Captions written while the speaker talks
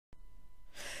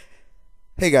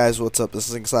Hey guys, what's up? This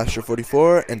is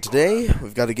Slasher44, and today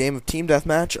we've got a game of Team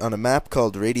Deathmatch on a map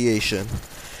called Radiation.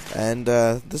 And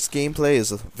this gameplay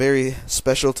is very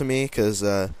special to me because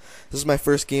this is my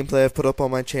first gameplay I've put up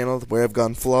on my channel where I've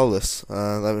gone flawless.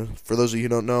 For those of you who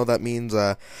don't know, that means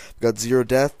I've got 0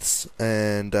 deaths,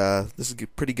 and this is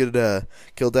pretty good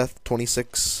kill death,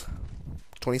 26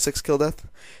 kill death.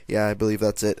 Yeah, I believe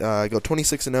that's it. I go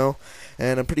 26-0,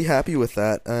 and I'm pretty happy with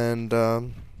that.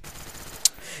 And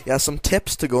yeah, some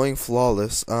tips to going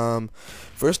flawless.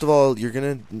 First of all, you're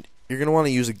gonna want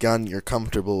to use a gun you're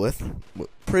comfortable with.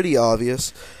 Pretty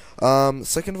obvious.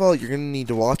 Second of all, you're gonna need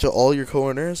to watch all your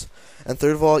corners, and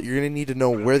third of all, you're gonna need to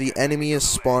know where the enemy is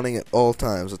spawning at all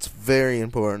times. It's very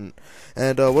important.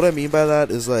 And what I mean by that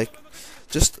is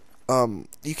just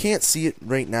you can't see it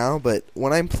right now, but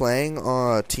when I'm playing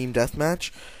Team Deathmatch,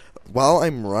 while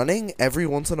I'm running, every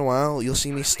once in a while, you'll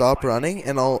see me stop running,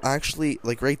 and I'll actually,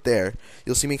 right there,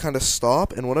 you'll see me kind of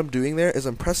stop, and what I'm doing there is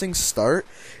I'm pressing start,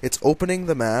 it's opening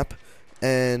the map,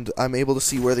 and I'm able to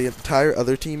see where the entire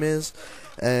other team is,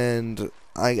 and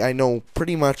I know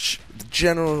pretty much the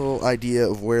general idea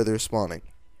of where they're spawning.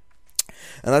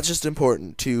 And that's just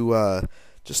important to,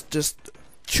 just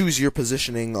choose your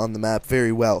positioning on the map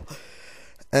very well.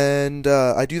 And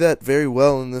I do that very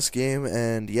well in this game,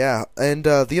 and yeah. And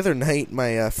the other night,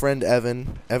 my friend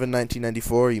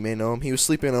Evan1994, you may know him, he was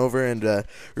sleeping over, and we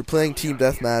were playing Team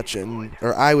Deathmatch,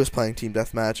 or I was playing Team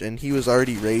Deathmatch, and he was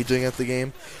already raging at the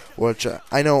game, which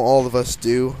I know all of us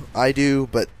do. I do,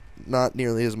 but not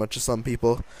nearly as much as some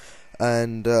people.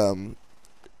 And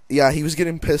yeah, he was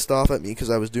getting pissed off at me because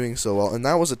I was doing so well, and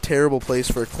that was a terrible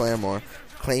place for a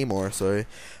Claymore, sorry.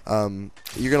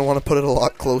 You're going to want to put it a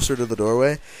lot closer to the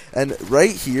doorway. And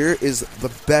right here is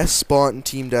the best spot in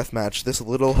Team Deathmatch, this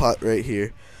little hut right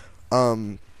here.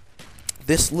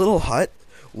 This little hut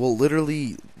will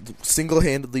literally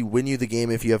single-handedly win you the game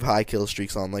if you have high kill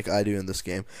streaks on like I do in this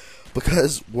game.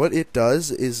 Because what it does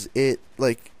is it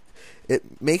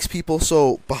makes people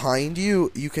so behind you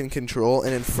can control,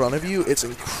 and in front of you it's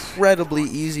incredibly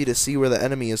easy to see where the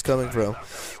enemy is coming from.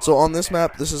 So on this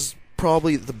map, this is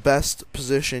probably the best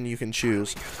position you can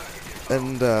choose,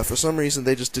 and for some reason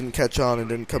they just didn't catch on and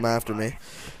didn't come after me.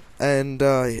 And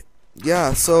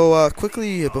yeah, so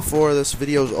quickly before this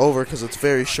video is over, because it's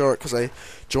very short, because I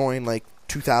joined like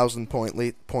 2,000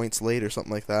 points late or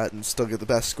something like that, and still get the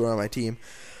best score on my team.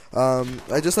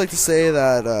 I'd just like to say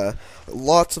that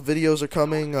lots of videos are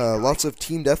coming, lots of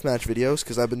Team Deathmatch videos,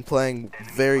 because I've been playing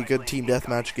very good Team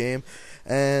Deathmatch game,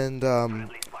 and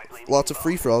lots of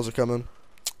free-for-alls are coming.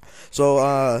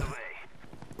 So,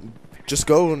 just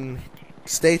go and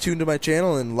stay tuned to my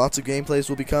channel, and lots of gameplays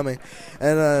will be coming.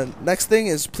 And next thing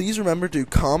is, please remember to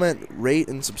comment, rate,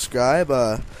 and subscribe.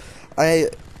 I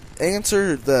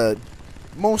answer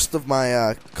most of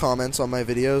my comments on my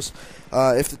videos.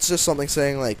 If it's just something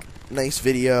saying like nice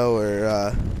video,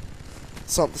 or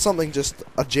something just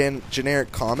a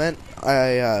generic comment,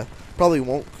 I probably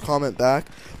won't comment back.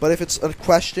 But if it's a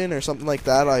question or something like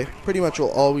that, I pretty much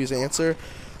will always answer.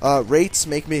 Rates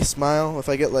make me smile. If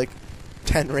I get like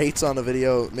 10 rates on a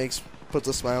video, it puts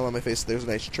a smile on my face. There's a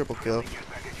nice triple kill.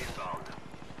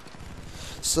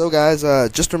 So guys,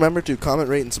 just remember to comment,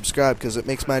 rate, and subscribe, because it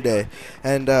makes my day.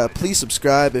 And please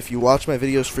subscribe if you watch my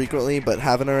videos frequently but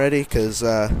haven't already, because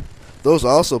those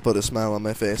also put a smile on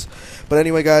my face. But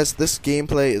anyway guys, this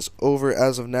gameplay is over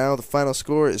as of now. The final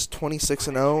score is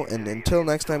 26-0, and until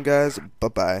next time guys,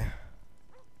 bye-bye.